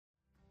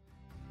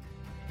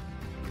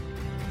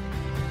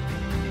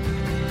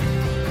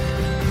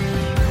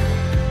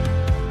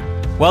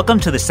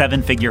Welcome to the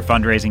Seven Figure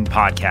Fundraising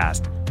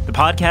Podcast, the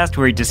podcast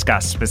where we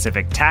discuss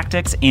specific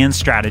tactics and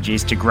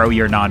strategies to grow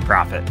your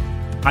nonprofit.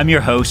 I'm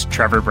your host,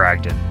 Trevor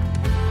Bragdon.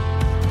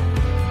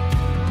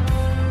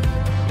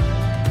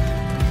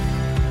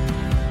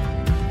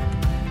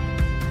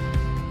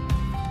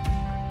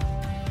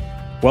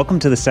 Welcome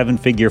to the Seven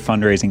Figure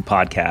Fundraising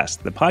Podcast,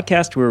 the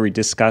podcast where we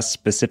discuss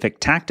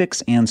specific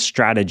tactics and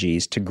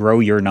strategies to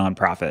grow your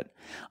nonprofit.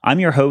 I'm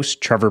your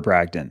host, Trevor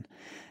Bragdon.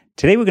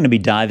 Today, we're going to be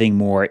diving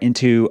more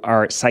into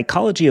our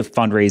Psychology of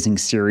Fundraising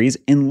series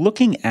and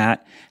looking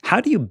at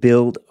how do you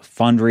build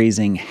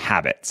fundraising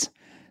habits.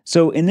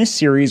 So in this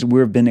series,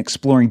 we've been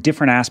exploring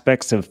different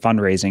aspects of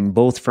fundraising,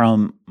 both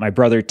from my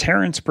brother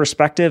Terrence's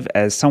perspective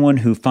as someone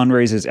who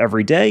fundraises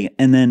every day,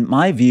 and then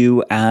my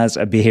view as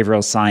a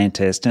behavioral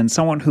scientist and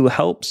someone who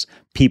helps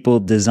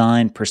people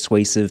design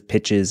persuasive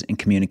pitches and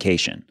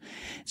communication.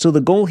 So the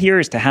goal here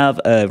is to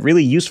have a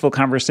really useful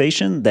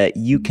conversation that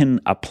you can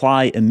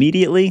apply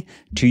immediately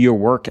to your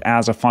work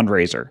as a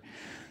fundraiser.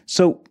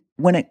 So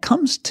when it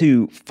comes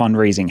to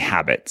fundraising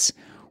habits,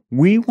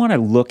 we want to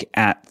look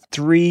at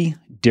three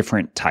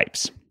different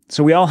types.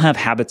 So we all have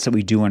habits that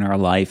we do in our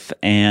life,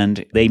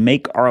 and they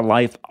make our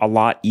life a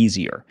lot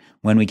easier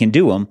when we can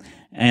do them.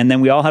 And then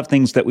we all have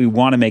things that we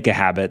want to make a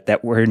habit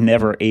that we're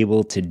never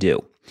able to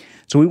do.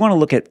 So we want to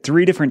look at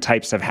three different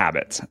types of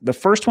habits. The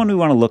first one we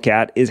want to look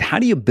at is how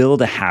do you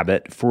build a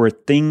habit for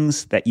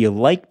things that you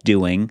like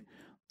doing,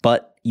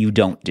 but you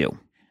don't do?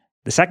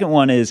 The second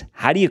one is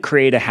how do you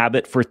create a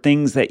habit for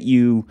things that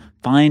you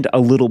find a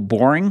little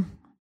boring,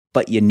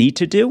 but you need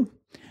to do?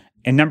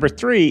 And number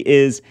three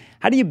is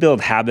how do you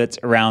build habits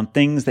around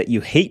things that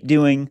you hate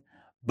doing,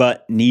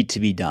 but need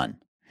to be done?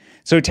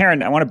 So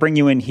Terrence, I want to bring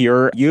you in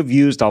here. You've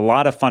used a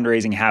lot of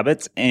fundraising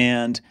habits,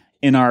 and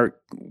in our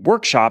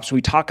workshops,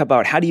 we talk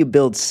about how do you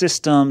build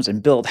systems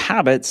and build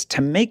habits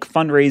to make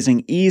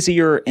fundraising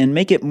easier and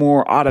make it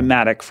more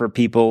automatic for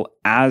people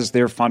as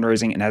they're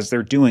fundraising and as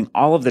they're doing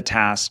all of the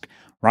tasks,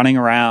 running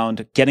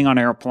around, getting on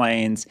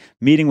airplanes,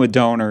 meeting with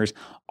donors,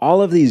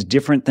 all of these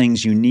different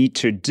things you need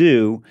to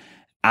do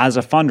as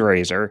a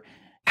fundraiser.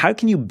 How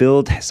can you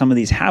build some of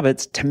these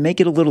habits to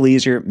make it a little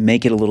easier,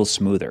 make it a little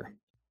smoother?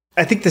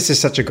 I think this is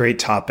such a great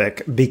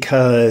topic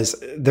because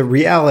the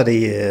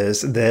reality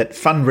is that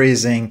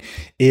fundraising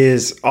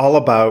is all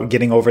about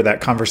getting over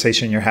that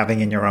conversation you're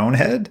having in your own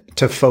head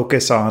to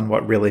focus on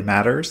what really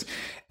matters.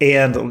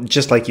 And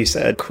just like you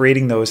said,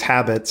 creating those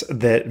habits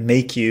that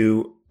make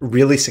you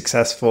really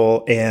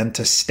successful and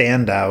to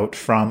stand out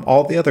from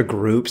all the other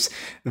groups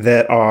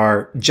that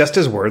are just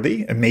as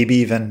worthy and maybe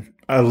even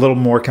a little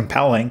more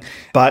compelling,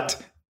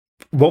 but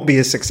won't be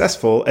as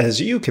successful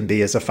as you can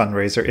be as a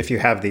fundraiser if you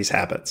have these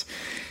habits.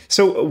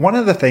 So one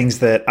of the things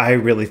that I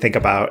really think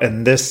about,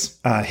 and this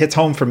hits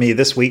home for me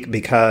this week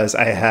because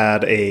I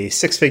had a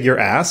six-figure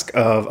ask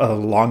of a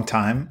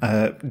longtime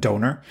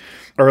donor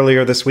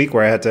earlier this week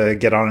where I had to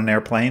get on an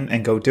airplane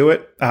and go do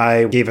it.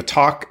 I gave a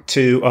talk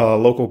to a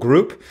local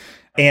group,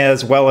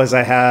 as well as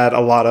I had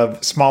a lot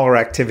of smaller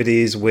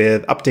activities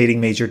with updating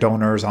major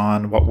donors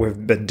on what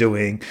we've been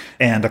doing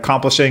and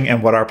accomplishing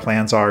and what our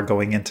plans are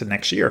going into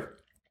next year.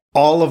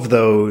 All of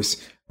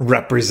those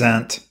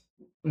represent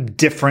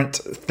different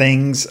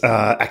things,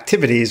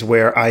 activities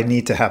where I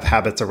need to have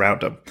habits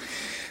around them.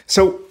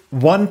 So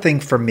one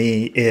thing for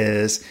me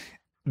is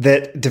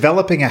that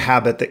developing a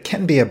habit that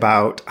can be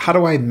about how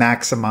do I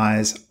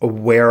maximize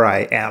where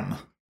I am?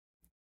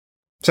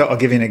 So I'll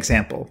give you an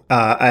example.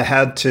 I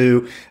had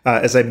to,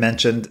 as I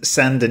mentioned,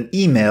 send an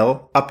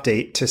email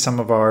update to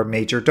some of our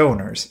major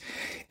donors.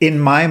 In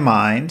my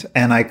mind,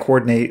 and I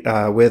coordinate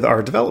with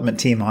our development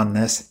team on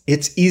this,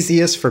 it's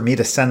easiest for me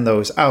to send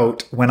those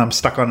out when I'm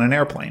stuck on an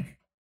airplane,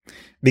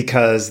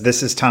 because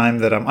this is time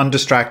that I'm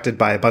undistracted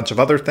by a bunch of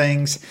other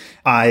things.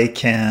 I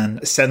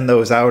can send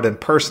those out and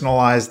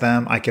personalize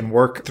them. I can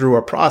work through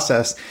a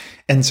process.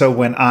 And so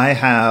when I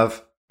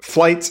have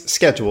flights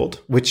scheduled,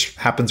 which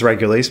happens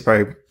regularly, it's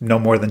probably no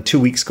more than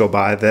 2 weeks go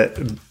by that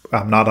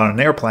I'm not on an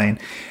airplane,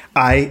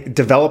 I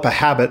develop a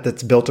habit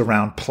that's built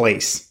around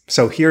place.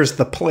 So here's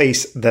the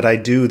place that I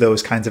do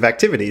those kinds of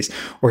activities,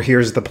 or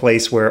here's the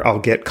place where I'll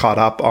get caught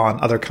up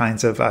on other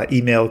kinds of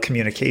email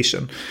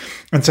communication.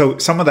 And so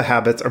some of the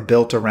habits are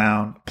built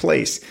around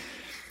place.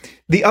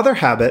 The other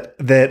habit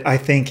that I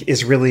think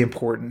is really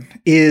important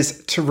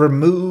is to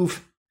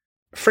remove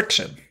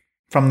friction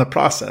from the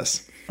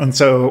process. And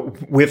so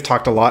we've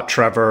talked a lot,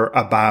 Trevor,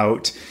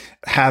 about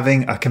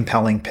having a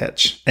compelling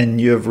pitch.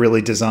 And you have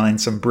really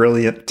designed some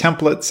brilliant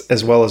templates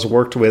as well as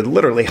worked with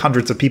literally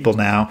hundreds of people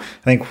now.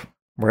 I think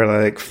we're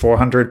like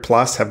 400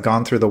 plus have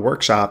gone through the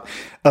workshop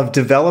of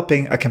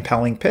developing a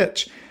compelling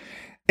pitch.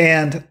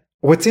 And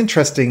what's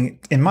interesting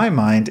in my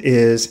mind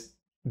is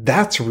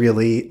that's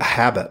really a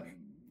habit,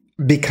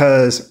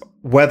 because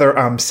whether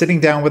I'm sitting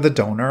down with a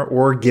donor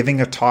or giving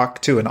a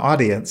talk to an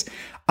audience,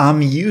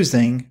 I'm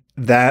using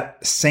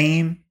that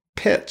same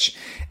pitch.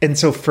 And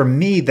so for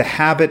me, the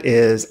habit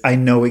is I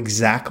know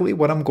exactly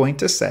what I'm going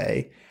to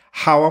say,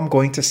 how I'm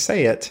going to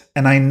say it,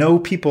 and I know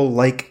people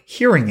like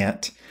hearing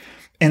it.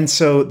 And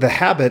so the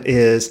habit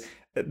is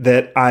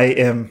that I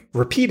am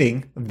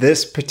repeating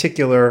this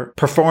particular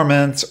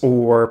performance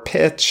or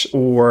pitch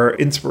or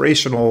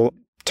inspirational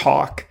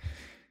talk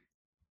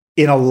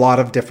in a lot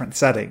of different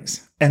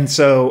settings. And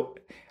so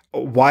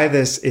why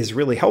this is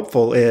really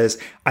helpful is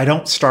I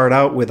don't start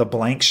out with a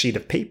blank sheet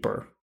of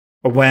paper.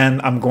 When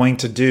I'm going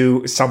to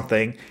do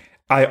something,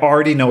 I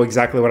already know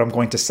exactly what I'm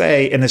going to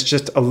say, and it's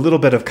just a little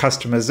bit of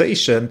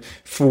customization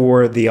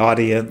for the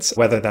audience,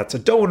 whether that's a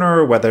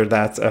donor, whether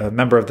that's a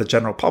member of the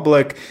general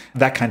public,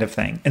 that kind of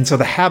thing. And so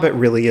the habit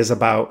really is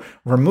about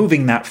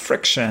removing that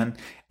friction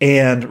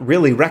and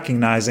really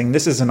recognizing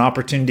this is an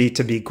opportunity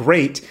to be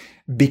great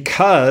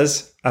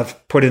because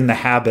I've put in the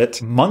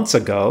habit months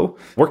ago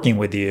working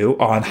with you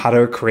on how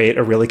to create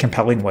a really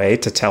compelling way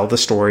to tell the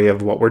story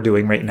of what we're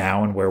doing right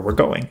now and where we're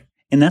going.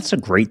 And that's a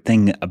great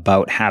thing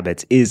about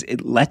habits is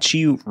it lets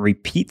you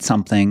repeat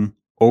something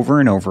over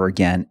and over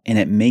again, and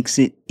it makes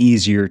it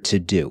easier to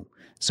do.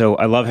 So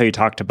I love how you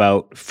talked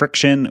about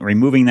friction,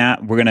 removing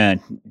that. We're going to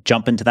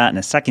jump into that in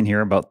a second here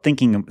about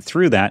thinking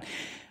through that.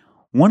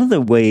 One of the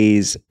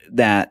ways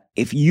that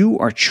if you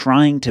are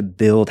trying to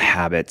build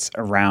habits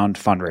around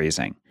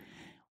fundraising,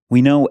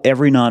 we know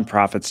every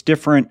nonprofit's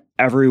different.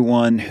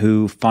 Everyone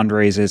who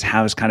fundraises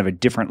has kind of a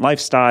different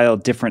lifestyle,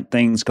 different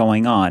things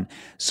going on.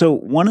 So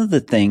one of the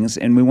things,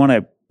 and we want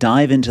to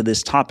dive into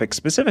this topic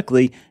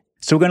specifically,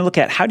 so we're going to look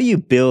at how do you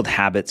build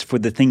habits for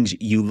the things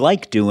you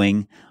like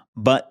doing,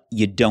 but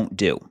you don't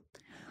do.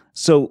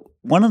 So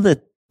one of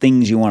the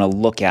things you want to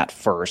look at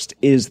first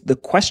is the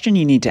question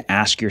you need to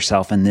ask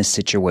yourself in this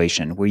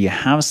situation where you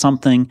have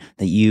something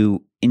that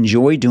you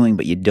enjoy doing,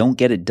 but you don't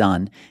get it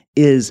done,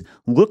 is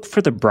look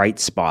for the bright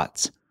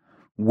spots.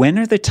 When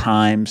are the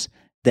times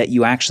that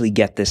you actually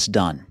get this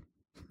done?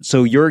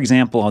 So your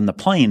example on the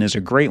plane is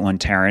a great one,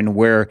 Taryn,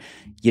 where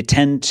you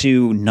tend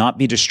to not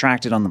be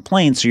distracted on the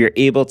plane, so you're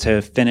able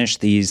to finish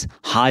these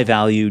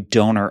high-value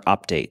donor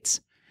updates.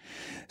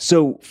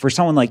 So for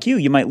someone like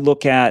you might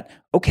look at,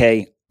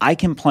 okay, I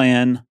can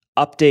plan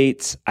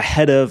updates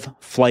ahead of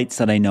flights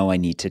that I know I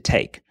need to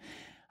take,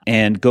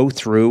 and go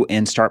through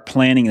and start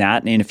planning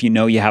that. And if you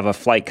know you have a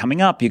flight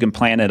coming up, you can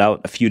plan it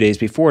out a few days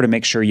before to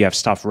make sure you have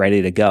stuff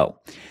ready to go.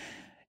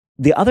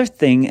 The other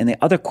thing and the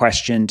other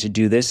question to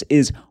do this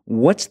is,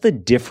 what's the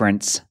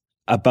difference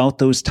about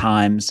those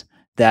times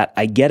that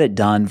I get it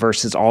done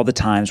versus all the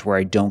times where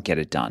I don't get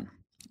it done?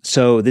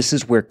 So this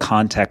is where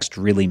context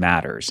really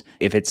matters.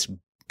 If it's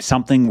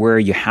something where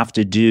you have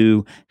to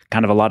do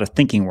kind of a lot of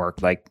thinking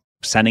work, like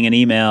sending an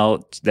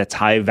email that's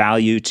high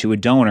value to a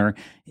donor,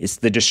 it's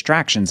the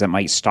distractions that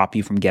might stop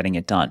you from getting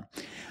it done.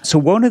 So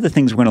one of the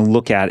things we're going to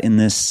look at in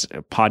this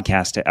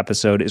podcast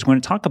episode is we're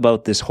going to talk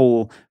about this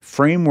whole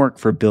framework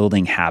for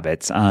building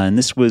habits. And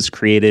this was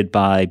created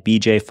by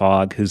B.J.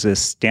 Fogg, who's a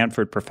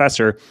Stanford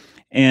professor,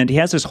 and he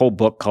has this whole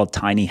book called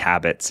Tiny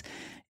Habits.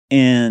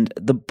 And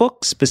the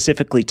book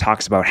specifically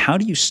talks about how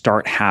do you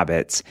start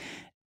habits.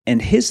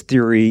 And his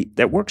theory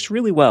that works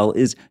really well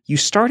is you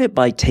start it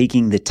by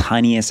taking the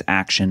tiniest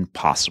action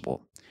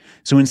possible.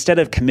 So instead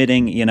of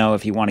committing,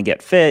 if you want to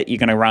get fit, you're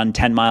going to run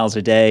 10 miles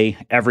a day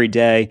every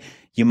day,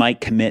 you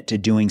might commit to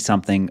doing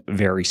something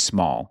very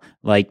small,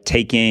 like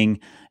taking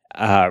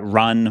a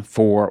run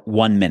for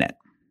 1 minute,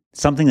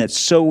 something that's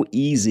so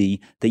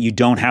easy that you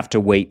don't have to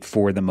wait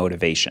for the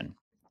motivation.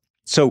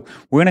 So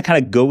we're going to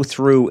kind of go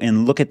through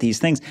and look at these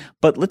things,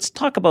 but let's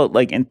talk about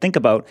and think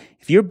about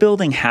if you're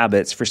building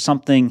habits for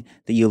something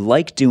that you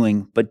like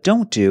doing but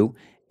don't do,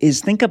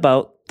 is think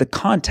about the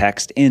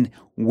context and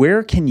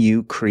where can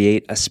you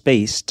create a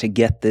space to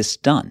get this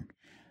done?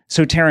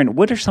 So Taryn,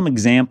 what are some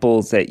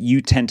examples that you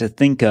tend to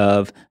think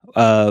of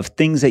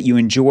things that you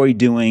enjoy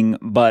doing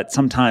but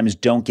sometimes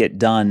don't get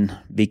done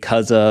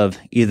because of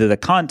either the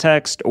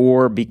context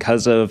or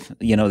because of,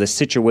 the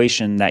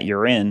situation that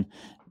you're in,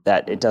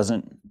 that it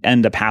doesn't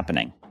end up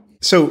happening?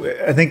 So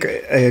I think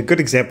a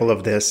good example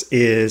of this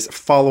is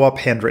follow-up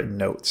handwritten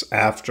notes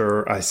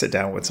after I sit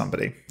down with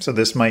somebody. So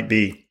this might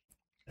be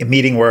a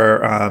meeting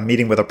where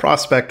meeting with a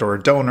prospect or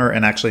a donor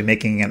and actually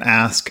making an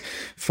ask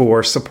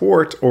for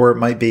support, or it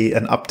might be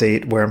an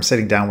update where I'm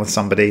sitting down with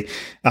somebody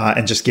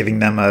and just giving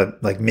them a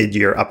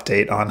mid-year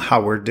update on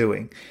how we're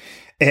doing.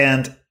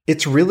 And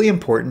it's really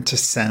important to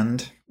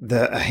send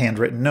a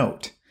handwritten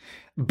note.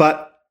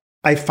 But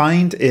I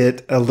find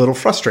it a little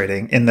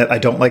frustrating in that I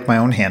don't like my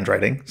own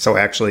handwriting. So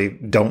I actually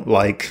don't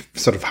like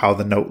sort of how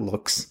the note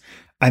looks.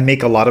 I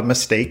make a lot of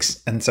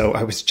mistakes. And so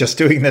I was just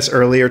doing this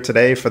earlier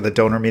today for the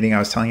donor meeting I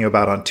was telling you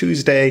about on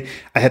Tuesday.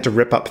 I had to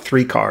rip up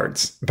 3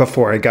 cards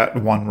before I got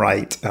one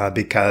right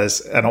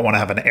because I don't want to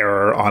have an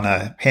error on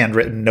a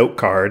handwritten note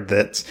card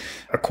that's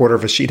a quarter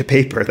of a sheet of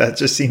paper. That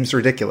just seems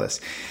ridiculous.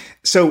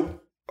 So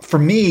for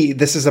me,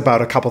 this is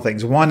about a couple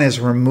things. One is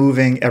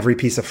removing every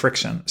piece of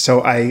friction.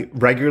 So I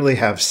regularly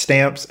have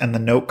stamps and the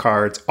note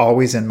cards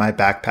always in my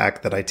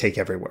backpack that I take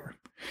everywhere.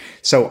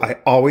 So I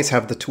always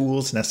have the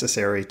tools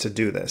necessary to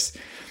do this.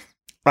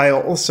 I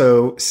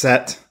also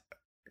set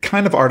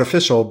kind of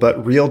artificial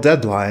but real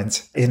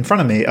deadlines in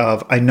front of me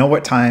of I know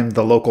what time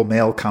the local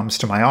mail comes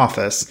to my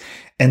office.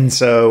 And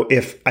so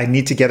if I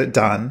need to get it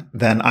done,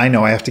 then I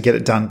know I have to get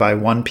it done by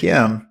 1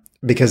 p.m.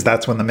 because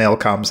that's when the mail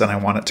comes and I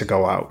want it to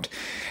go out.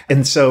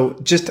 And so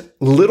just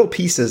little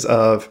pieces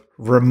of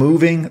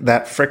removing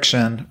that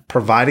friction,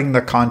 providing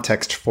the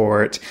context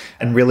for it,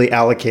 and really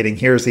allocating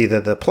here's either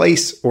the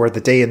place or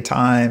the day and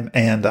time,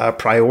 and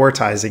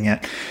prioritizing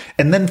it.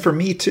 And then for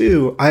me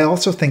too, I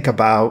also think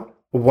about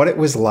what it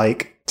was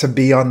like to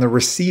be on the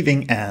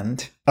receiving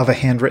end of a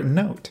handwritten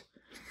note.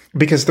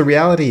 Because the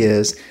reality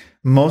is,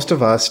 most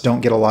of us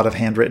don't get a lot of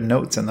handwritten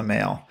notes in the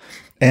mail.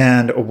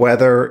 And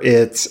whether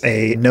it's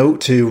a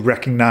note to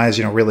recognize,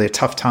 really a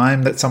tough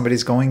time that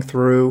somebody's going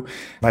through.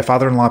 My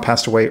father-in-law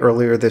passed away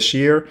earlier this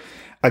year.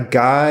 A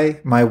guy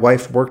my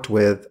wife worked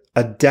with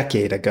a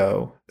decade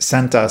ago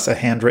sent us a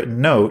handwritten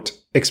note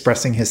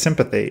expressing his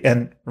sympathy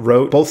and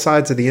wrote both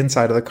sides of the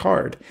inside of the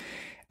card.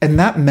 And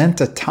that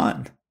meant a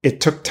ton. It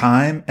took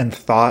time and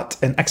thought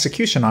and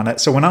execution on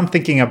it. So when I'm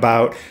thinking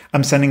about,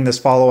 I'm sending this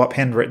follow-up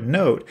handwritten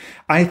note,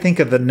 I think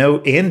of the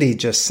note Andy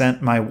just sent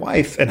my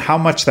wife and how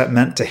much that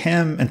meant to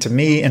him and to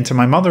me and to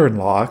my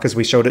mother-in-law, because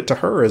we showed it to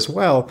her as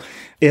well.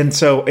 And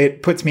so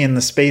it puts me in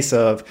the space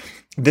of,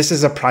 this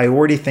is a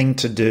priority thing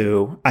to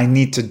do. I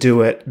need to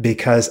do it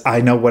because I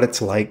know what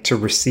it's like to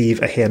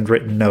receive a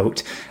handwritten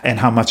note and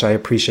how much I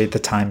appreciate the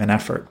time and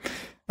effort.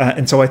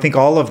 And so I think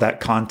all of that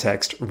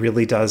context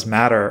really does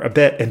matter a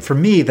bit. And for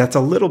me, that's a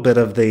little bit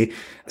of the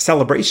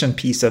celebration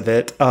piece of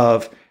it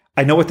of,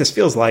 I know what this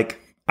feels like.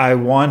 I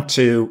want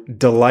to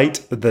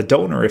delight the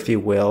donor, if you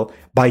will,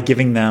 by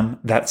giving them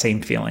that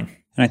same feeling.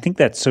 And I think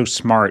that's so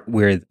smart.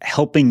 We're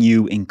helping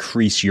you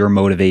increase your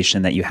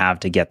motivation that you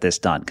have to get this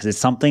done, because it's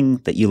something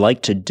that you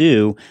like to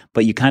do,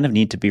 but you kind of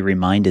need to be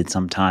reminded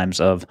sometimes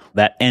of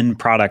that end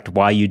product,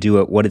 why you do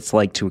it, what it's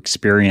like to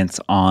experience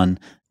on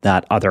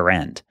that other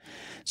end.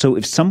 So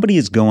if somebody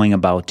is going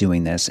about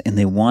doing this and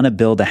they want to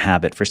build a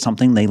habit for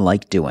something they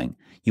like doing,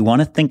 you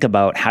want to think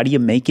about, how do you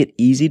make it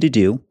easy to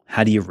do?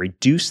 How do you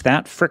reduce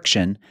that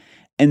friction?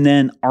 And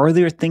then are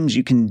there things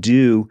you can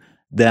do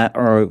that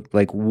are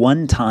like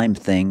one-time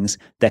things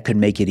that could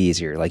make it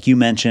easier? Like you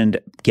mentioned,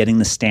 getting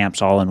the stamps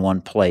all in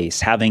one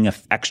place, having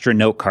extra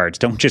note cards.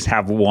 Don't just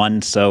have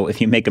one, so if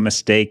you make a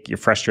mistake, you're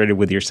frustrated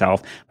with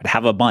yourself, but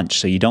have a bunch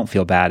so you don't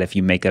feel bad if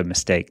you make a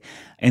mistake.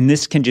 And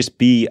this can just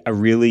be a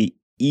really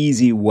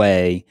easy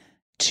way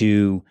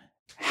to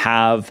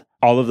have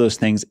all of those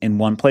things in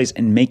one place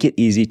and make it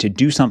easy to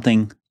do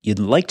something you'd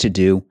like to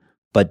do,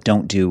 but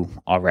don't do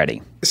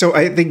already. So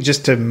I think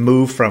just to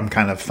move from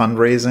kind of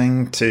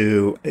fundraising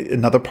to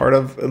another part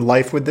of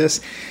life with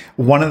this,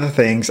 one of the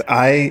things,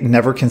 I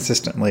never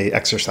consistently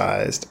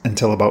exercised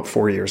until about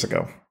 4 years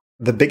ago.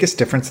 The biggest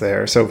difference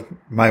there, so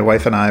my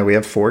wife and I, we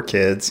have 4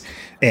 kids.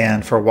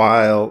 And for a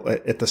while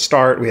at the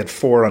start, we had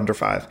 4 under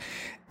 5.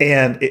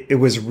 And it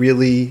was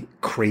really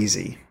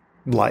crazy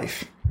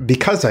life.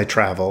 Because I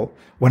travel,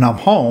 when I'm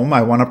home,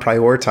 I want to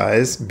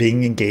prioritize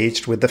being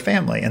engaged with the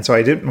family. And so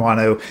I didn't want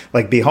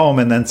to be home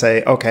and then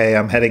say, okay,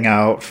 I'm heading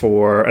out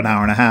for an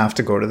hour and a half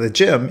to go to the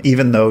gym,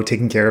 even though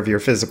taking care of your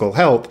physical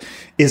health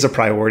is a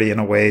priority in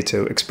a way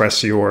to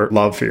express your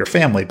love for your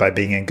family by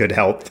being in good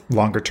health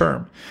longer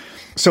term.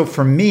 So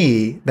for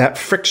me, that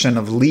friction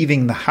of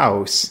leaving the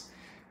house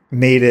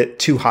made it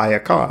too high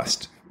a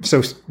cost.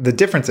 So the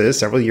difference is,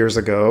 several years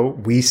ago,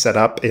 we set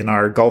up in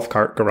our golf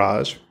cart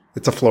garage.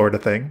 It's a Florida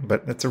thing,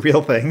 but it's a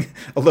real thing.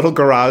 A little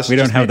garage. We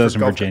don't have those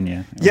in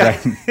Virginia.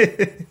 Yeah.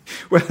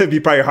 Well, it'd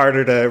be probably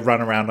harder to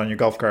run around on your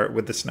golf cart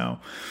with the snow.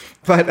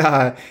 But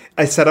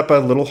I set up a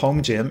little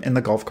home gym in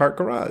the golf cart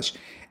garage.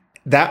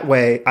 That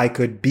way I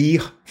could be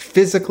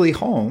physically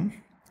home,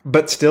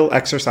 but still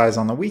exercise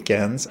on the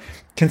weekends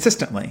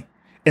consistently.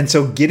 And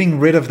so getting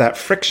rid of that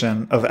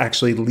friction of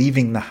actually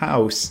leaving the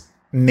house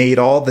made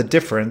all the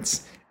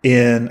difference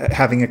in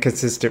having a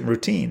consistent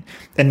routine.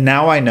 And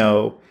now I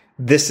know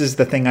this is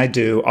the thing I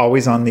do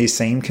always on these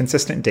same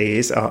consistent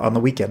days on the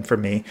weekend for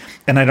me.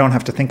 And I don't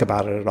have to think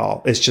about it at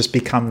all. It's just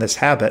become this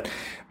habit.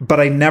 But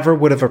I never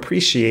would have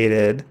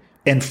appreciated,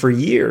 and for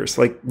years,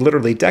 like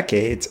literally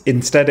decades,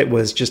 instead it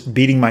was just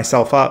beating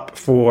myself up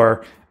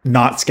for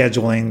not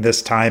scheduling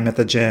this time at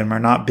the gym or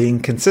not being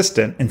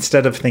consistent,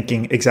 instead of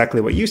thinking exactly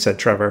what you said,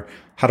 Trevor,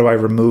 how do I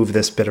remove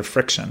this bit of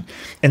friction?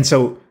 And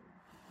so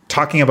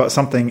talking about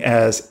something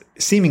as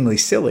seemingly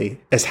silly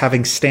as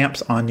having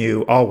stamps on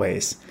you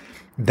always,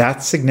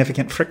 that's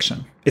significant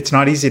friction. It's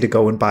not easy to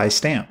go and buy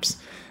stamps.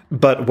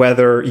 But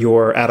whether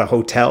you're at a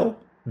hotel,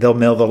 they'll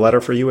mail the letter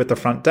for you at the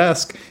front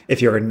desk.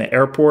 If you're in the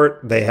airport,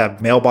 they have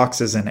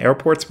mailboxes in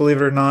airports, believe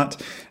it or not,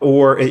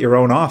 or at your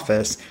own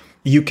office,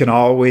 you can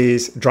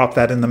always drop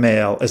that in the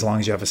mail as long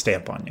as you have a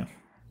stamp on you.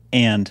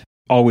 And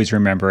always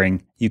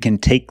remembering, you can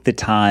take the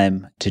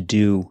time to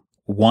do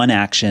one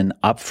action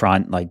up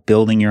front, like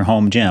building your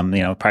home gym.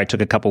 It probably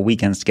took a couple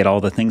weekends to get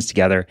all the things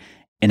together,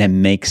 and it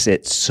makes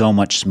it so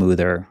much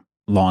smoother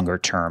longer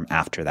term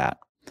after that.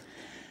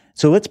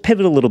 So let's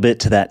pivot a little bit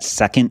to that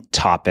second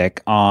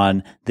topic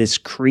on this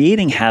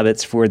creating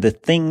habits for the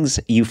things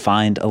you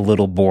find a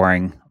little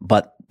boring,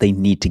 but they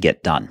need to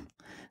get done.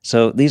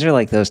 So these are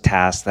like those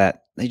tasks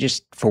that they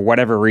just, for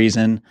whatever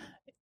reason,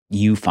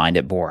 you find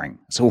it boring.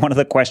 So one of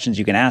the questions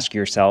you can ask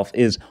yourself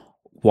is,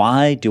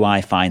 why do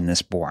I find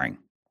this boring?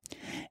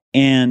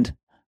 And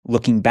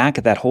looking back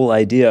at that whole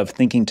idea of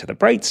thinking to the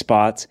bright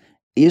spots,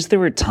 is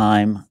there a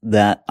time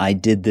that I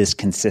did this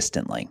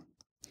consistently?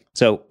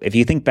 So if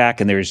you think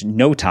back and there's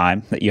no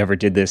time that you ever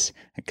did this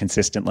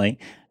consistently,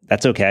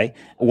 that's okay.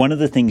 One of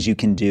the things you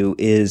can do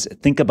is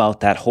think about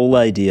that whole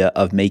idea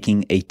of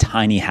making a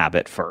tiny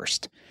habit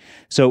first.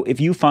 So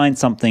if you find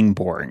something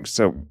boring,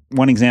 so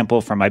one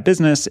example from my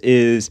business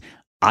is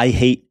I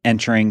hate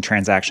entering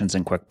transactions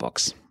in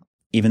QuickBooks.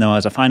 Even though I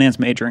was a finance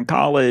major in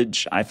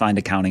college, I find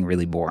accounting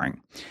really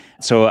boring.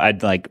 So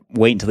I'd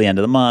wait until the end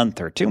of the month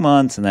or 2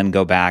 months and then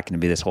go back and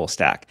it'd be this whole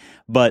stack.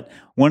 But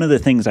one of the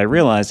things I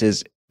realized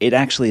is it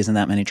actually isn't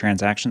that many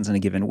transactions in a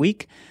given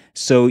week.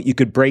 So you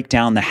could break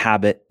down the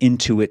habit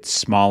into its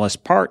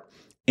smallest part.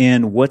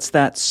 And what's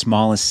that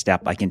smallest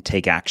step I can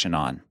take action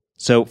on?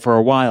 So for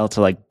a while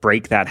to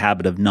break that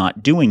habit of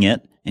not doing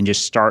it and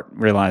just start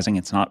realizing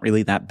it's not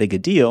really that big a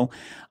deal,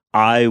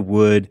 I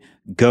would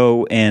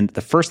go and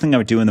the first thing I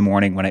would do in the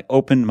morning when I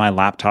opened my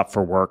laptop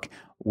for work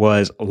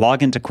was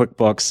log into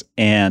QuickBooks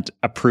and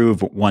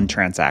approve one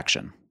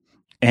transaction.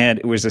 And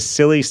it was a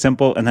silly,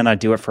 simple, and then I'd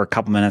do it for a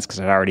couple minutes because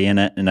I'd already in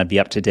it and I'd be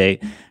up to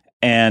date.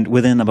 And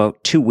within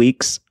about 2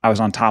 weeks, I was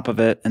on top of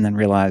it and then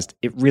realized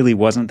it really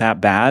wasn't that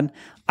bad.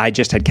 I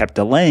just had kept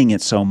delaying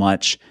it so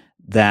much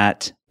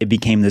that it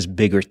became this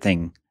bigger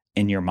thing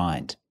in your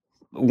mind.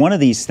 One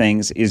of these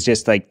things is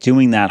just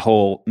doing that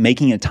whole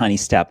making a tiny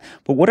step.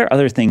 But what are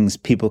other things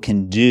people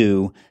can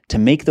do to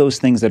make those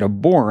things that are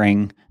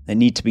boring, that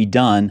need to be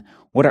done?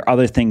 What are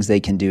other things they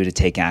can do to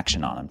take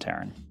action on them,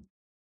 Taryn?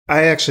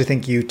 I actually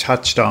think you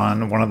touched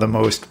on one of the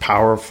most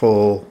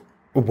powerful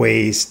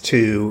ways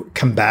to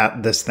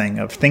combat this thing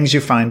of things you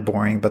find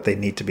boring, but they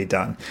need to be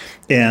done.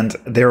 And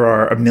there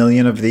are a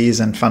million of these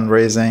in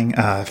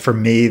fundraising. For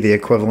me, the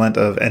equivalent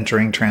of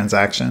entering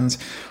transactions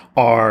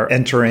are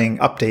entering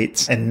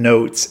updates and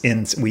notes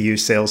we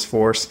use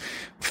Salesforce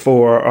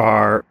for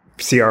our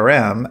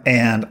CRM,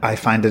 and I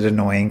find it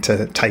annoying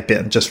to type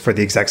in just for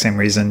the exact same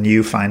reason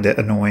you find it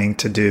annoying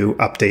to do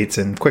updates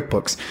in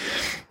QuickBooks.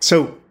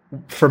 So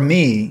for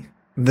me,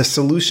 the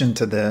solution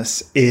to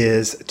this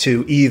is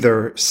to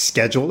either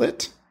schedule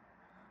it.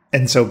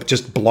 And so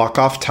just block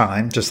off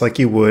time, just like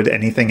you would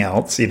anything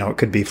else. It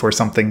could be for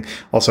something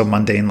also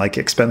mundane like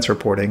expense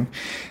reporting.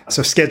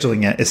 So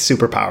scheduling it is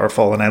super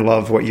powerful. And I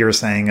love what you're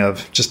saying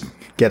of just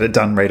get it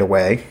done right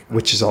away,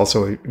 which is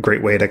also a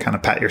great way to kind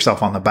of pat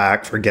yourself on the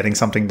back for getting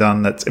something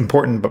done that's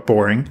important but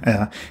boring.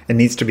 It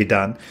needs to be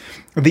done.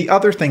 The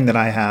other thing that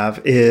I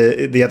have,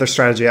 the other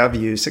strategy I've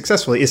used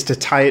successfully is to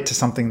tie it to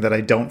something that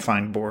I don't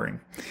find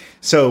boring.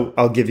 So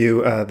I'll give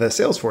you the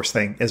Salesforce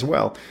thing as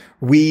well.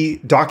 We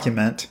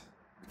document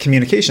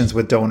communications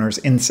with donors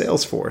in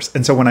Salesforce.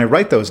 And so when I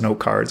write those note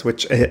cards,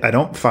 which I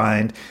don't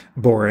find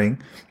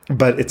boring,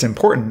 but it's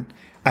important,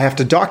 I have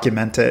to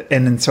document it.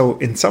 And so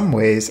in some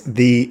ways,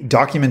 the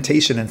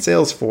documentation in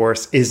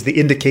Salesforce is the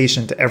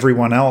indication to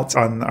everyone else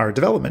on our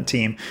development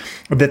team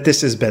that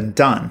this has been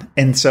done.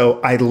 And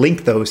so I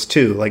link those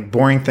two,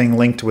 boring thing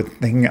linked with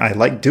thing I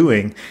like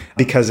doing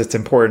because it's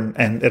important.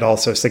 And it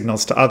also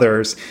signals to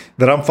others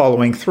that I'm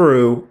following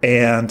through.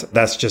 And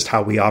that's just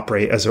how we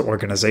operate as an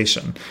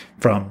organization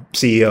from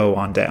CEO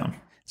on down.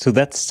 So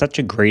that's such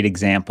a great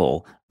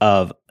example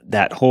of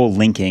that whole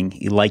linking,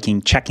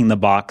 liking, checking the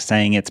box,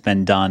 saying it's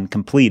been done,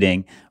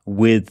 completing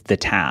with the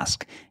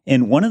task.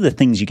 And one of the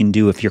things you can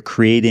do if you're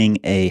creating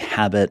a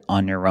habit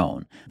on your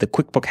own, the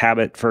QuickBook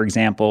habit, for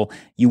example,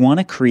 you want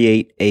to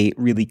create a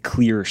really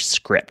clear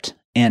script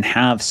and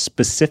have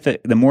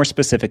the more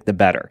specific, the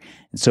better.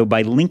 And so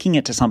by linking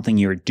it to something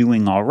you're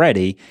doing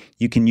already,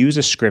 you can use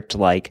a script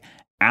like,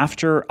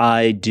 after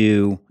I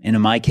do, and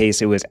in my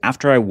case, it was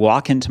after I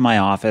walk into my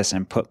office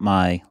and put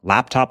my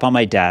laptop on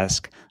my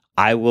desk,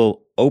 I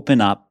will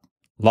open up,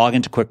 log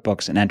into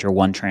QuickBooks and enter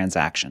one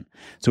transaction.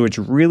 So it's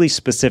really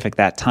specific,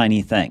 that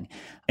tiny thing.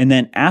 And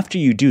then after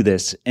you do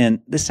this, and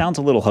this sounds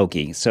a little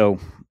hokey, so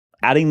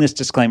adding this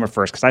disclaimer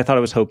first, because I thought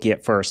it was hokey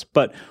at first,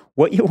 but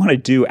what you want to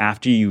do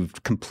after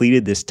you've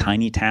completed this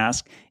tiny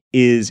task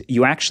is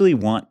you actually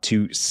want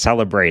to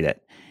celebrate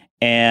it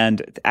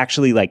and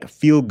actually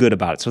feel good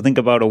about it. So think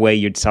about a way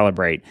you'd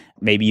celebrate.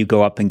 Maybe you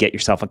go up and get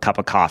yourself a cup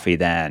of coffee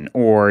then,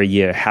 or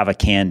you have a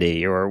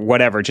candy or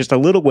whatever, just a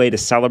little way to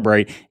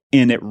celebrate.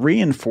 And it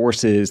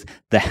reinforces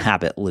the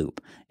habit loop.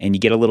 And you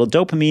get a little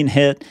dopamine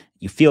hit.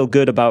 You feel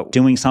good about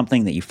doing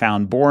something that you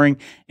found boring.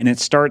 And it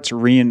starts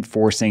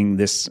reinforcing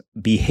this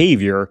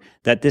behavior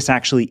that this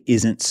actually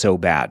isn't so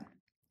bad.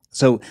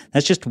 So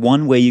that's just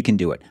one way you can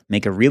do it.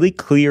 Make a really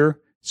clear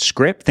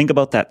script. Think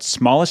about that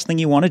smallest thing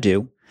you want to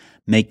do.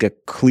 Make a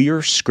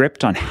clear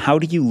script on how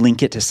do you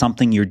link it to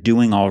something you're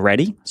doing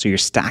already. So you're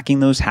stacking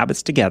those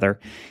habits together.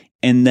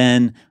 And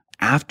then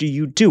after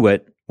you do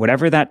it,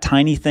 whatever that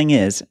tiny thing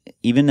is,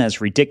 even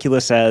as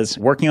ridiculous as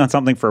working on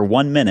something for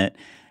 1 minute,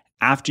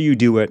 after you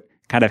do it,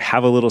 kind of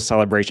have a little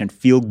celebration,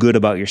 feel good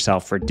about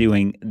yourself for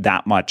doing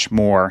that much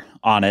more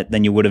on it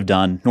than you would have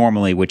done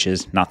normally, which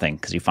is nothing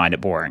because you find it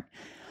boring.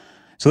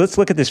 So let's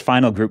look at this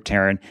final group,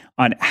 Taryn,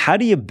 on how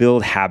do you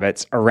build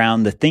habits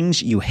around the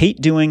things you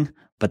hate doing,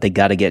 but they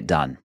got to get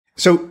done.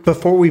 So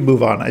before we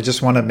move on, I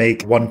just want to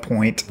make one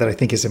point that I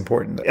think is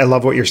important. I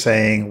love what you're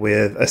saying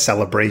with a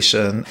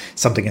celebration,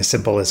 something as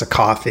simple as a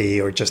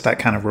coffee or just that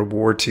kind of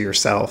reward to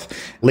yourself,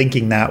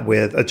 linking that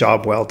with a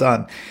job well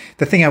done.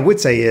 The thing I would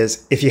say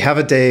is if you have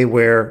a day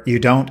where you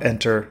don't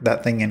enter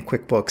that thing in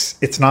QuickBooks,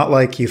 it's not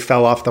like you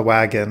fell off the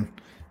wagon.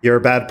 You're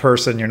a bad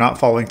person. You're not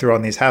following through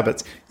on these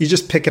habits. You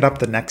just pick it up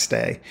the next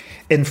day.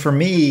 And for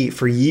me,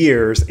 for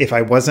years, if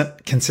I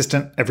wasn't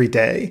consistent every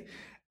day,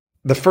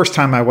 the first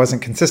time I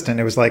wasn't consistent,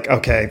 it was like,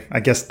 okay, I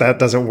guess that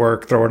doesn't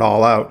work. Throw it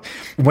all out.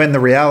 When the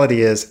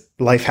reality is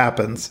life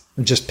happens,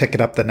 just pick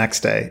it up the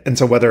next day. And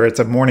so whether it's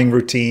a morning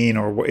routine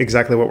or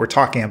exactly what we're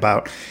talking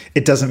about,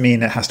 it doesn't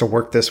mean it has to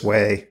work this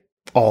way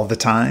all the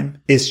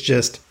time. It's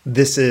just,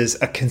 this is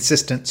a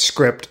consistent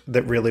script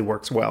that really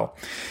works well.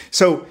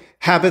 So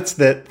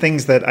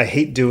things that I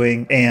hate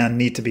doing and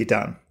need to be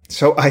done.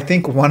 So I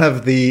think one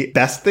of the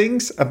best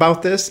things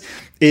about this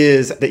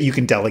is that you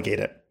can delegate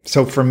it.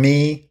 So for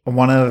me,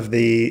 one of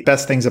the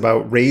best things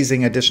about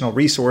raising additional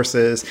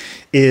resources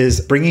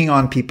is bringing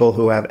on people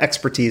who have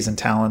expertise and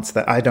talents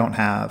that I don't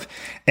have.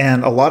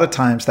 And a lot of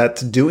times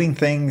that's doing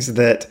things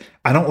that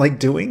I don't like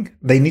doing.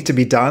 They need to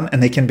be done,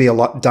 and they can be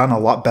done a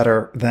lot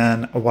better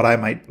than what I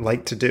might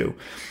like to do.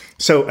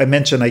 So I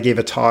mentioned I gave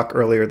a talk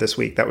earlier this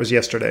week. That was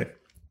yesterday.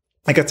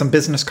 I got some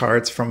business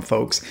cards from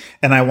folks,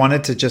 and I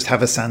wanted to just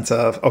have a sense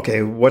of,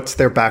 okay, what's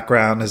their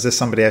background? Is this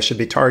somebody I should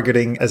be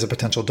targeting as a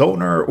potential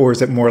donor, or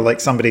is it more like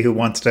somebody who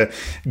wants to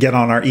get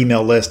on our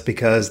email list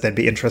because they'd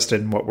be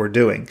interested in what we're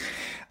doing?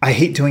 I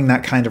hate doing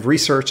that kind of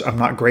research. I'm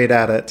not great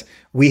at it.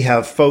 We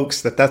have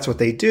folks that's what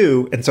they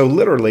do. And so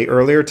literally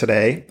earlier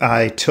today,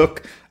 I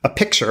took a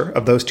picture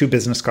of those two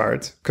business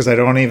cards because I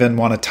don't even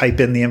want to type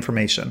in the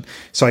information.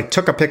 So I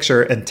took a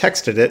picture and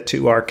texted it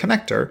to our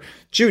connector,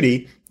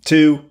 Judy,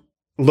 to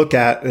look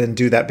at and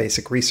do that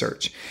basic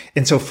research.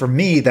 And so for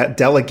me, that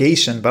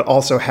delegation, but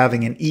also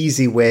having an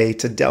easy way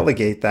to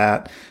delegate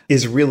that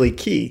is really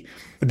key.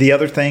 The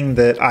other thing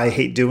that I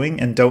hate doing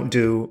and don't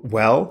do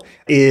well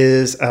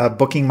is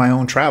booking my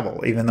own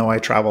travel, even though I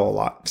travel a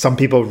lot. Some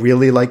people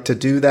really like to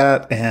do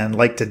that and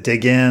like to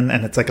dig in,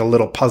 and it's like a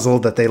little puzzle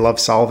that they love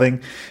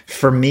solving.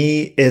 For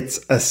me, it's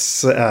a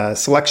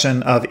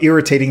selection of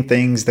irritating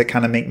things that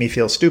kind of make me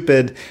feel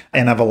stupid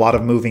and have a lot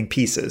of moving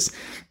pieces.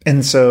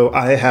 And so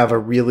I have a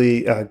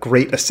really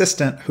great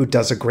assistant who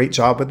does a great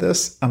job with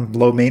this. I'm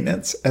low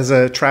maintenance as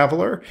a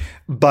traveler,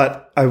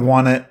 but I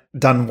want it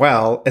done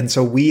well. And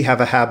so we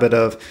have a habit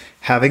of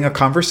having a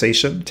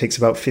conversation. It takes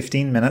about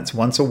 15 minutes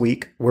once a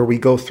week where we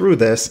go through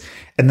this.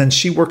 And then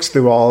she works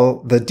through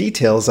all the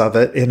details of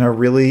it in a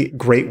really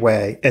great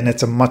way. And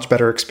it's a much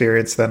better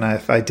experience than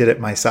if I did it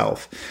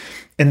myself.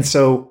 And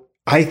so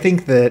I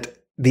think that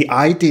the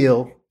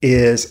ideal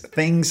is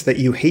things that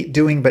you hate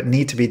doing but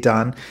need to be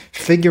done.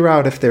 Figure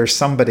out if there's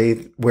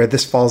somebody where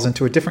this falls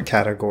into a different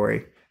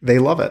category. They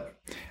love it.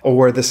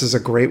 Or this is a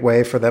great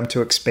way for them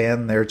to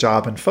expand their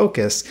job and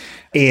focus,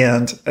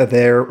 and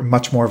they're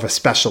much more of a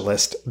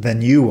specialist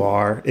than you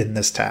are in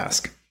this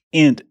task.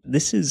 And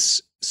this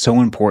is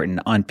so important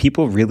on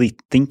people really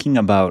thinking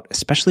about,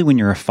 especially when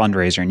you're a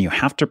fundraiser and you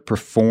have to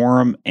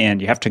perform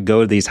and you have to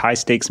go to these high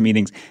stakes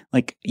meetings,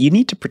 like you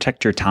need to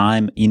protect your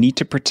time. You need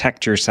to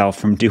protect yourself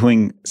from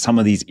doing some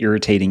of these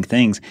irritating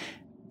things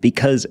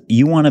because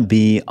you want to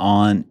be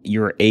on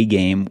your A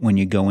game when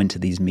you go into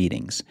these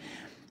meetings.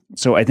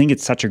 So I think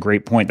it's such a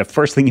great point. The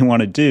first thing you want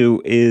to do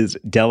is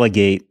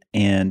delegate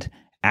and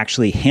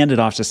actually hand it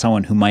off to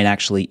someone who might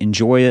actually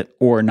enjoy it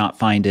or not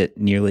find it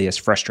nearly as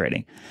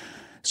frustrating.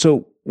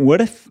 So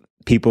what if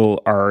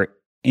people are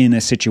in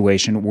a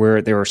situation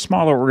where they're a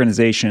smaller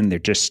organization, they're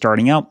just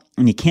starting out,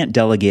 and you can't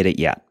delegate it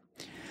yet?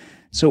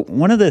 So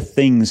one of the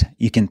things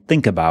you can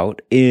think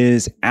about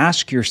is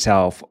ask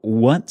yourself,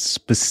 what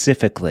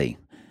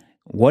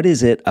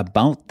is it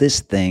about this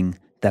thing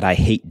that I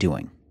hate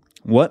doing?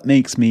 What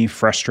makes me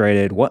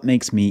frustrated? What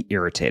makes me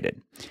irritated?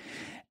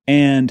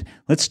 And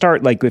let's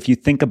start, like, if you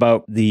think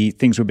about the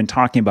things we've been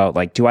talking about,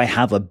 like, do I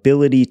have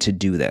ability to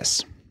do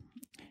this?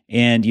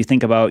 And you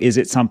think about, is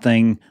it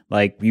something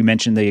like you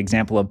mentioned the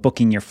example of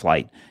booking your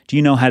flight? Do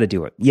you know how to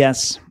do it?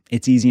 Yes,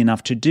 it's easy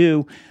enough to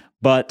do,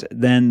 but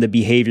then the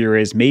behavior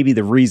is maybe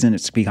the reason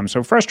it's become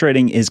so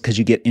frustrating is because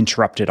you get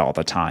interrupted all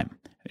the time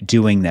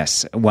doing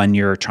this when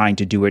you're trying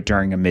to do it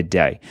during a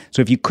midday.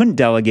 So if you couldn't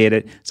delegate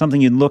it, something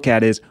you'd look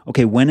at is,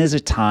 okay, when is a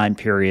time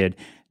period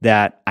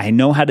that I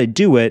know how to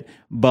do it,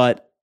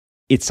 but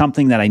it's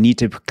something that I need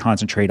to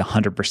concentrate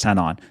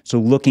 100% on. So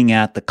looking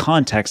at the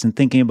context and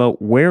thinking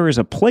about where is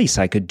a place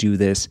I could do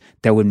this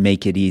that would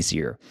make it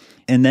easier.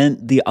 And then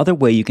the other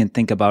way you can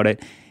think about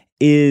it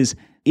is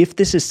if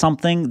this is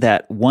something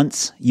that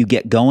once you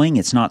get going,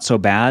 it's not so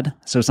bad.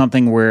 So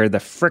something where the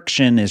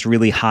friction is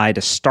really high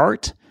to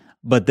start,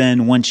 but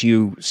then once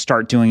you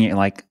start doing it, you're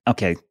like,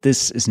 okay,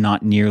 this is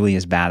not nearly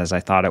as bad as I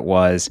thought it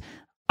was.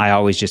 I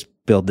always just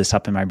build this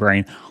up in my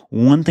brain.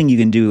 One thing you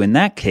can do in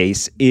that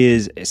case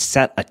is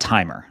set a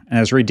timer. And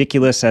as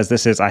ridiculous as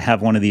this is, I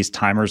have one of these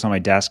timers on my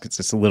desk. It's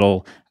this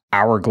little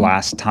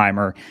hourglass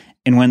timer.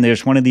 And when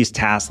there's one of these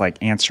tasks like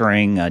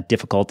answering a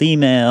difficult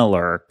email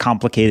or a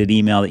complicated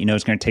email that you know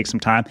is going to take some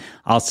time,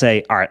 I'll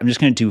say, all right, I'm just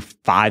going to do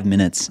 5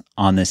 minutes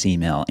on this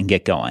email and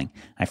get going.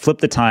 I flip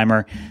the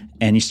timer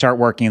and you start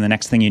working. And the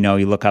next thing you know,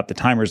 you look up, the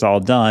timer's all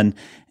done.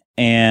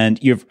 And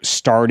you've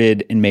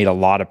started and made a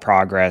lot of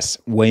progress,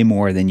 way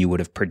more than you would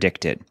have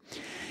predicted.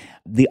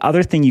 The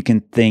other thing you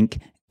can think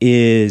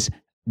is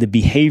the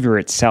behavior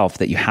itself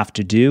that you have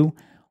to do.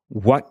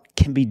 What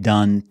can be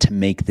done to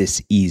make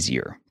this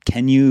easier?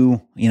 Can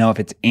you, if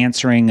it's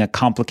answering a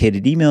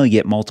complicated email you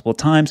get multiple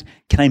times,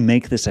 can I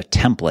make this a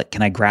template?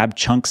 Can I grab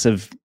chunks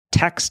of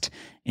text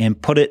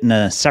and put it in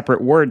a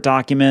separate Word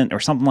document or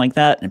something like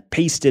that and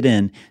paste it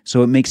in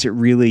so it makes it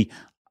really,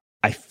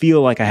 I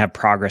feel like I have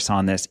progress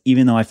on this.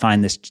 Even though I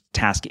find this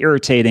task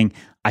irritating,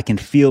 I can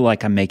feel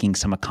like I'm making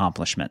some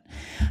accomplishment.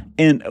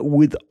 And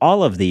with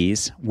all of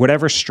these,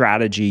 whatever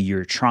strategy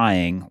you're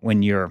trying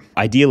when you're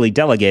ideally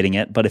delegating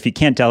it, but if you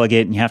can't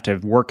delegate and you have to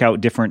work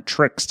out different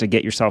tricks to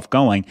get yourself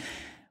going,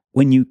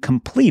 when you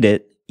complete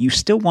it, you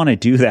still want to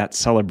do that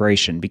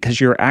celebration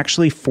because you're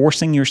actually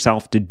forcing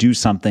yourself to do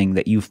something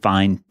that you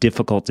find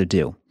difficult to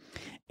do.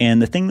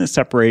 And the thing that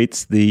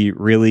separates the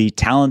really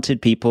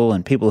talented people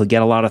and people who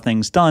get a lot of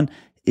things done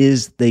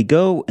is they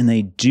go and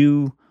they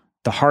do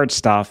the hard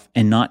stuff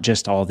and not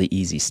just all the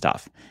easy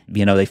stuff.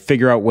 They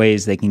figure out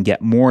ways they can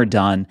get more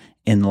done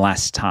in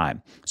less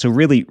time. So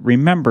really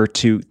remember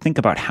to think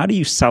about, how do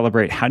you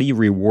celebrate? How do you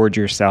reward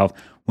yourself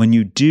when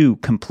you do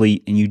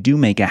complete and you do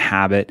make a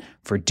habit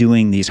for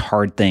doing these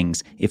hard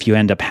things if you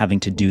end up having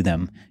to do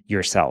them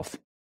yourself?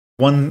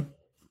 One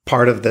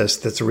part of this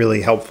that's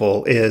really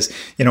helpful is,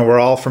 we're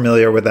all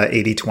familiar with that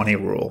 80-20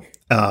 rule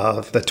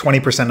of the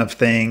 20% of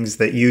things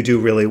that you do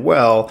really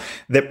well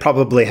that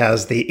probably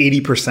has the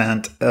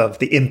 80% of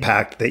the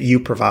impact that you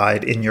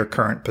provide in your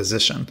current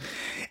position.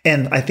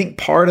 And I think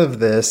part of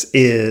this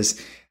is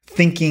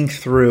thinking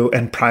through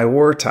and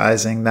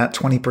prioritizing that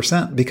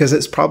 20% because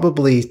it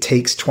probably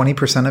takes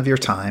 20% of your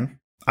time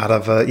out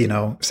of a,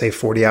 say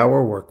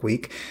 40-hour work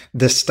week,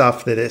 this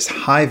stuff that is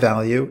high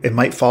value. It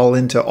might fall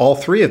into all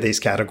three of these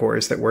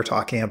categories that we're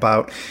talking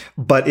about,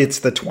 but it's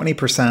the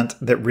 20%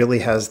 that really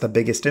has the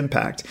biggest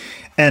impact.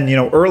 And,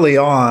 early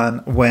on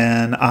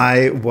when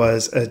I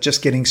was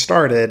just getting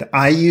started,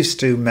 I used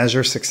to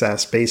measure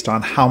success based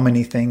on how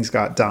many things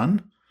got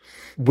done,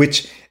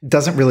 which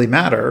doesn't really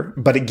matter,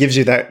 but it gives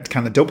you that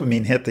kind of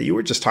dopamine hit that you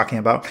were just talking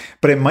about.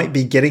 But it might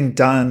be getting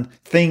done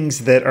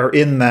things that are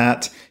in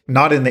that,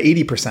 not in the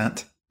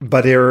 80%,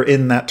 but they're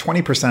in that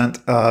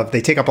 20% of,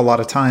 they take up a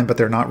lot of time, but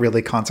they're not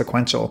really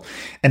consequential.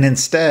 And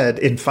instead,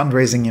 in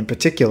fundraising in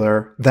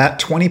particular, that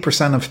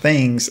 20% of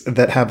things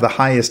that have the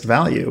highest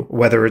value,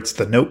 whether it's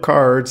the note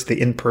cards, the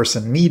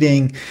in-person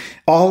meeting,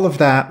 all of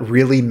that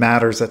really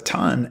matters a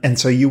ton. And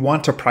so you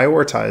want to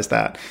prioritize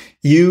that.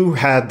 You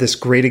had this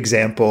great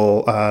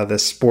example, the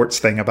sports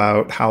thing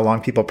about how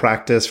long people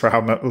practice for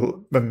how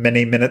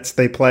many minutes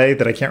they play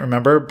that I can't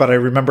remember, but I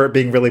remember it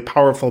being really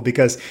powerful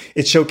because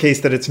it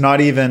showcased that it's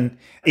not even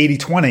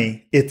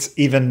 80-20, it's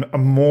even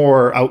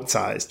more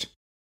outsized.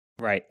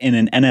 Right. In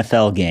an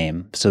NFL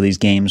game, so these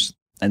games,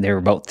 and they're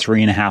about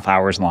 3.5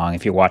 hours long.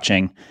 If you're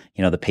watching,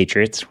 the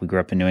Patriots, we grew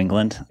up in New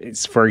England,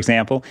 for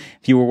example,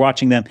 if you were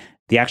watching them,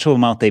 the actual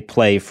amount they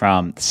play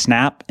from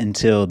snap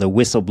until the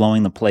whistle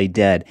blowing the play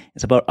dead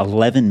is about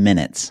 11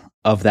 minutes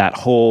of that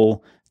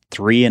whole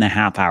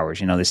 3.5 hours.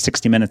 There's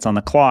 60 minutes on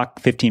the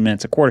clock, 15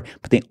 minutes a quarter,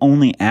 but they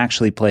only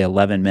actually play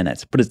 11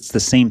 minutes. But it's the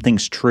same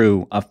thing's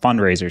true of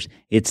fundraisers.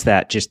 It's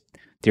that just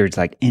there's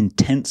like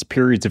intense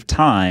periods of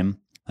time,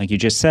 like you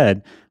just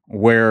said,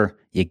 where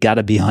you got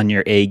to be on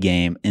your A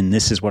game. And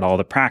this is what all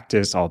the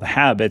practice, all the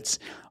habits,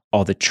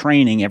 all the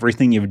training,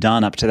 everything you've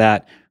done up to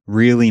that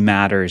really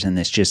matters in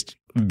this just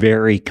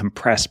very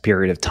compressed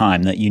period of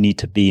time that you need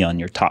to be on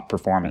your top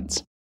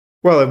performance.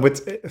 Well, and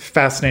what's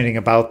fascinating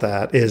about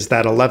that is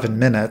that 11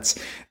 minutes,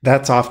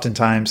 that's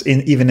oftentimes,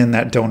 even in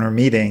that donor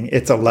meeting,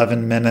 it's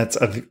 11 minutes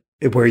of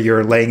where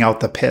you're laying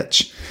out the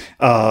pitch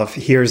of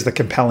here's the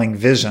compelling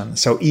vision.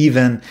 So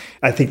even,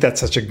 I think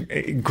that's such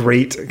a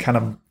great kind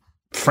of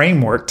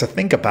framework to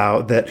think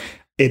about, that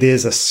it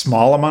is a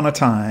small amount of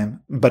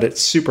time, but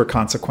it's super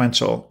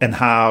consequential. And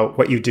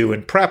what you do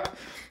in prep,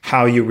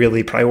 how you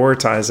really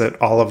prioritize it,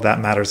 all of that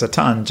matters a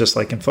ton, just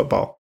like in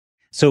football.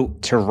 So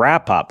to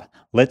wrap up,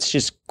 let's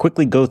just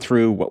quickly go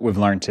through what we've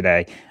learned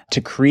today.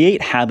 To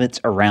create habits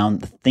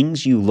around the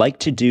things you like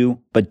to do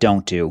but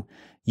don't do,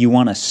 you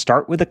want to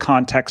start with the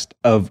context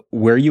of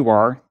where you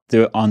are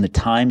on the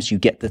times you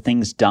get the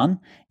things done,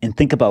 and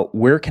think about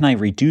where can I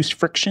reduce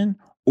friction,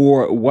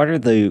 or what are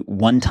the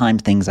one-time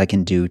things I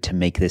can do to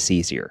make this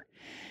easier.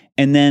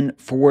 And then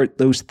for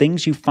those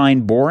things you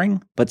find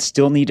boring but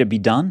still need to be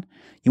done,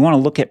 you want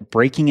to look at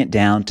breaking it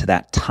down to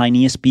that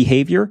tiniest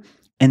behavior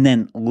and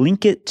then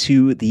link it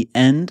to the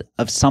end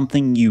of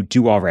something you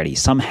do already,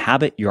 some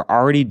habit you're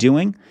already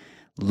doing.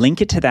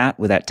 link it to that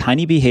with that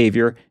tiny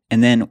behavior.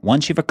 And then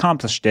once you've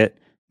accomplished it,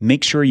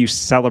 make sure you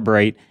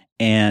celebrate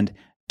and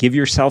give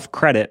yourself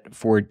credit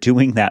for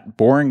doing that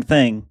boring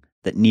thing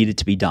that needed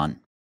to be done.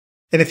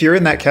 And if you're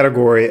in that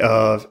category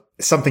of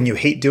something you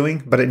hate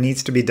doing, but it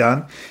needs to be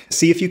done,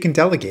 see if you can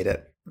delegate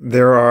it.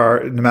 There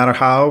are, no matter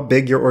how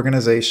big your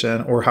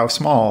organization or how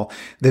small,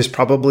 there's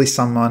probably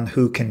someone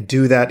who can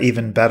do that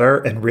even better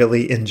and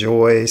really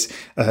enjoys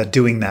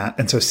doing that.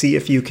 And so see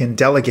if you can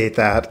delegate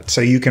that so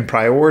you can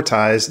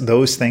prioritize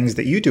those things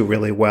that you do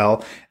really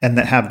well and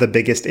that have the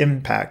biggest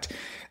impact.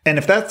 And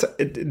if that's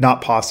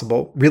not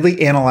possible,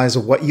 really analyze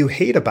what you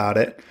hate about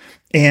it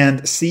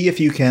and see if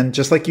you can,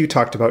 just like you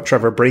talked about,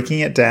 Trevor, breaking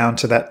it down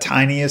to that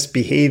tiniest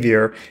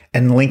behavior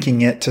and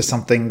linking it to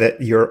something that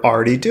you're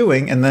already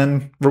doing, and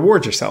then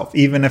reward yourself,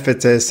 even if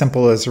it's as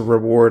simple as a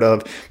reward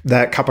of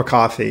that cup of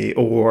coffee,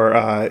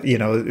 or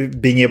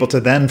being able to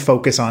then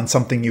focus on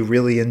something you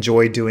really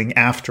enjoy doing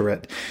after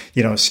it.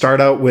 Start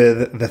out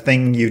with the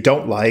thing you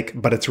don't like,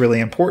 but it's really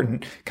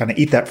important. Kind of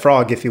eat that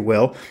frog, if you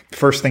will,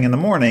 first thing in the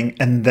morning,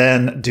 and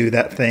then do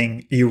that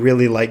thing you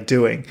really like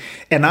doing.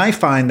 And I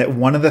find that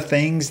one of the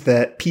things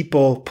that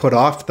people put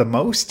off the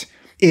most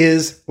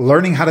is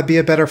learning how to be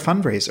a better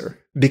fundraiser,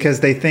 because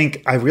they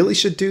think, I really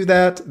should do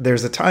that.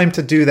 There's a time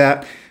to do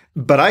that.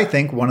 But I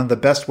think one of the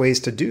best ways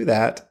to do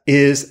that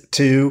is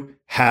to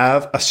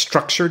have a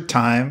structured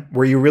time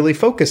where you really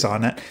focus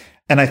on it.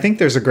 And I think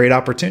there's a great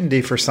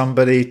opportunity for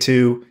somebody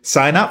to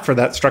sign up for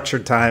that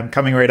structured time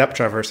coming right up,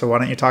 Trevor. So why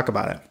don't you talk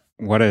about it?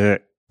 What a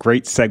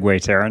great segue,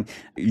 Taryn.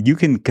 You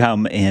can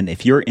come in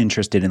if you're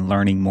interested in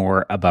learning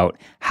more about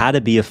how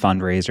to be a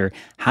fundraiser,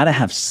 how to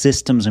have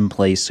systems in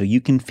place so you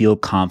can feel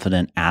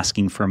confident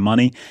asking for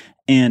money,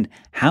 and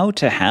how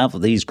to have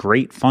these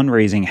great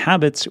fundraising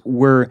habits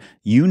where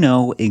you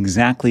know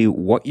exactly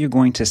what you're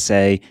going to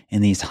say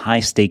in these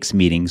high stakes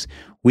meetings.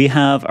 We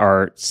have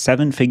our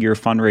 7-figure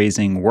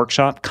fundraising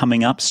workshop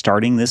coming up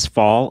starting this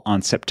fall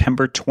on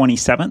September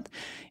 27th.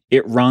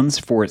 It runs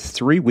for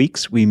 3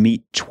 weeks. We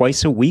meet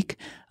twice a week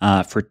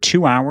for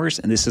 2 hours,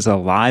 and this is a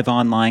live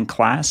online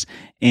class,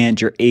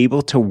 and you're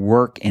able to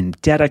work and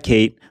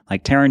dedicate,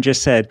 like Taryn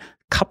just said,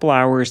 a couple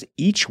hours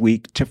each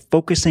week to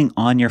focusing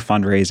on your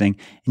fundraising,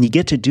 and you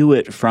get to do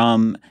it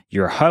from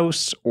your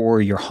house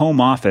or your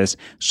home office,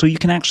 so you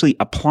can actually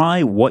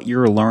apply what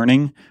you're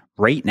learning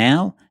right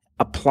now,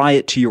 apply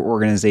it to your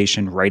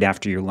organization right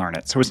after you learn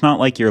it. So it's not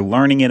like you're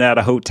learning it at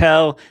a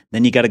hotel,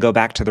 then you got to go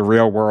back to the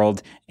real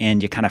world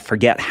and you kind of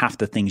forget half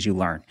the things you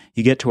learn.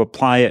 You get to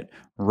apply it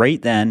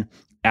right then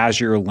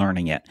as you're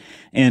learning it.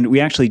 And we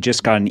actually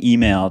just got an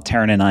email,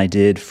 Taryn and I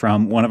did,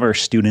 from one of our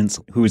students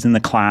who was in the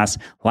class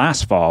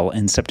last fall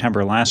in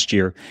September last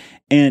year.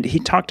 And he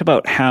talked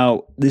about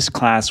how this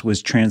class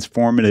was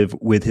transformative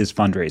with his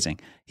fundraising.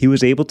 He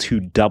was able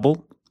to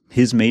double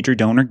his major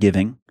donor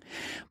giving,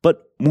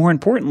 but more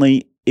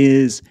importantly,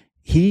 is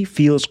he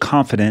feels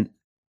confident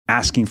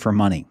asking for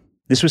money.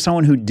 This was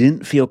someone who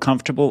didn't feel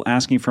comfortable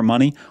asking for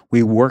money.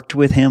 We worked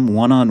with him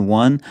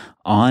one-on-one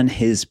on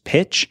his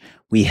pitch.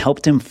 We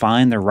helped him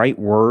find the right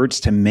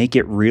words to make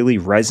it really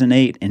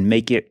resonate and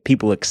make it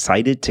people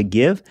excited to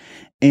give.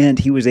 And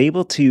he was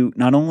able to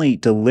not only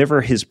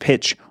deliver his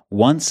pitch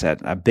once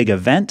at a big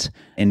event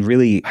and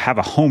really have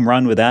a home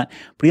run with that,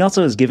 but he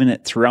also has given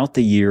it throughout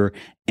the year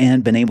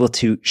and been able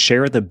to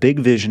share the big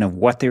vision of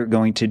what they're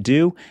going to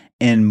do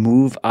and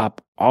move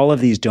up all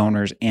of these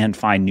donors and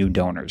find new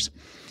donors.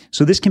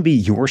 So this can be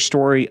your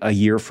story a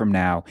year from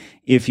now.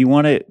 If you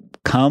want to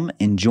come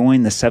and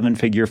join the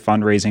 7-figure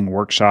fundraising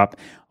workshop,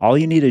 all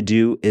you need to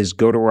do is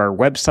go to our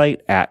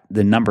website at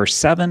the number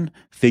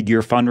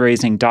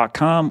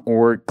 7figurefundraising.com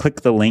or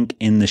click the link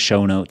in the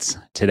show notes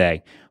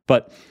today.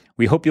 But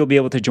we hope you'll be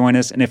able to join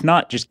us. And if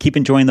not, just keep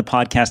enjoying the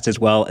podcast as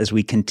well as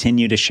we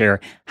continue to share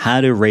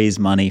how to raise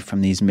money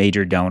from these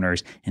major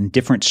donors and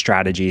different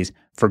strategies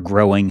for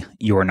growing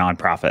your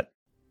nonprofit.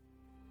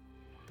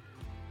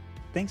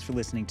 Thanks for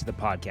listening to the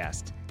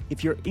podcast.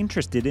 If you're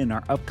interested in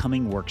our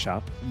upcoming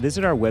workshop,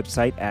 visit our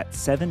website at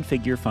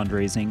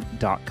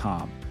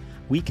 7figurefundraising.com.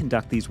 We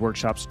conduct these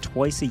workshops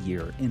twice a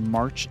year in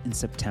March and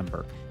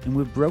September, and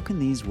we've broken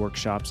these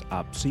workshops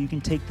up so you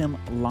can take them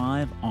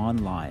live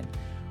online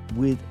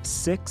with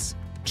 6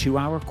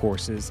 2-hour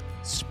courses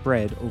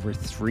spread over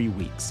 3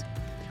 weeks.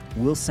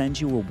 We'll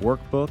send you a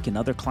workbook and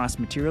other class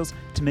materials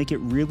to make it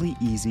really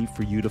easy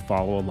for you to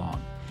follow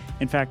along.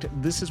 In fact,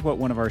 this is what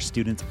one of our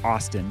students,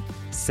 Austin,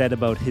 said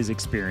about his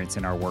experience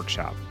in our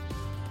workshop.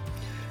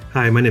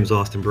 Hi, my name is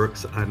Austin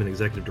Brooks. I'm an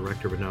executive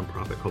director of a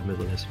nonprofit called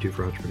Midland Institute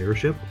for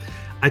Entrepreneurship.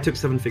 I took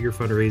 7-figure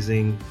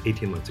fundraising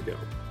 18 months ago.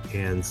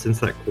 And since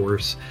that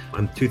course,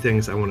 2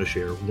 things I want to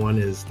share. One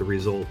is the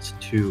results.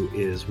 2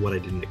 is what I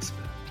didn't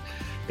expect.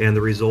 And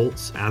the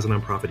results as a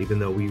nonprofit, even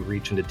though we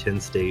reach into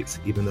 10 states,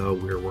 even though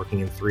we're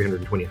working in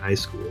 320 high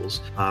schools,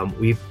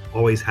 we've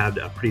always had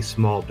a pretty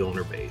small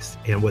donor base.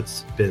 And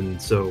what's been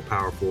so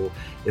powerful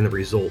in the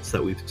results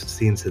that we've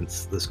seen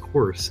since this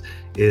course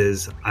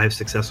is I've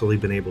successfully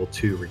been able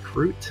to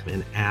recruit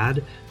and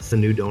add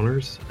some new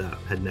donors that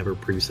had never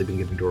previously been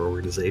given to our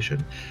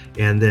organization.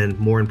 And then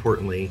more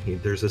importantly,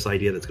 there's this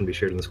idea that's going to be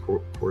shared in this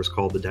course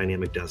called the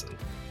Dynamic Dozen.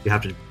 You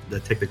have to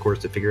take the course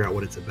to figure out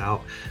what it's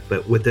about.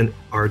 But within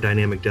our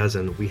Dynamic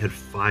Dozen, we had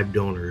 5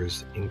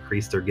 donors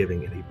increase their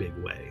giving in a big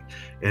way.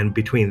 And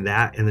between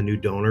that and the new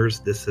donors,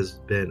 this has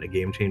been a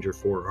game changer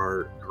for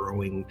our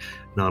growing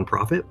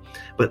nonprofit.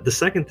 But the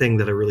second thing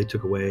that I really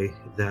took away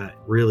that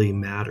really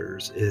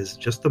matters is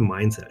just the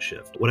mindset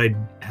shift. What I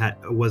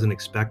wasn't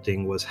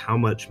expecting was how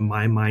much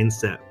my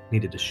mindset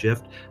needed to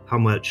shift, how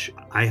much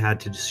I had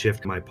to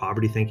shift my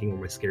poverty thinking or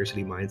my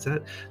scarcity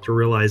mindset to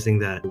realizing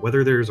that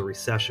whether there's a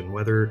recession,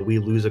 whether we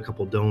lose a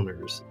couple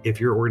donors,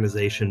 if your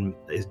organization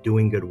is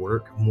doing good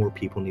work, more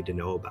people need to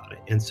know about it.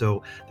 And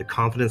so the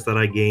confidence that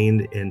I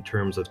gained in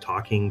terms of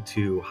talking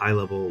to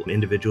high-level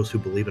individuals who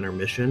believe in our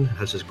mission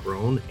has just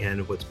grown.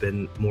 And what's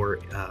been more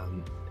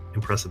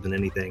impressive than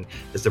anything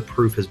is the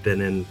proof has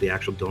been in the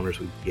actual donors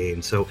we've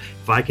gained. So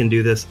if I can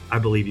do this, I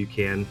believe you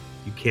can.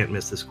 You can't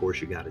miss this course.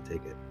 You got to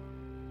take it.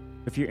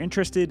 If you're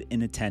interested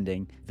in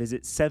attending,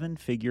 visit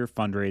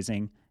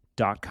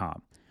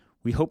sevenfigurefundraising.com.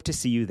 We hope to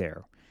see you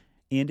there.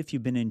 And if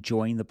you've been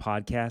enjoying the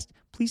podcast,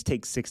 please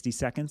take 60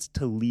 seconds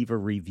to leave a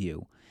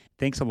review.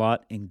 Thanks a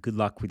lot and good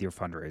luck with your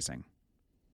fundraising.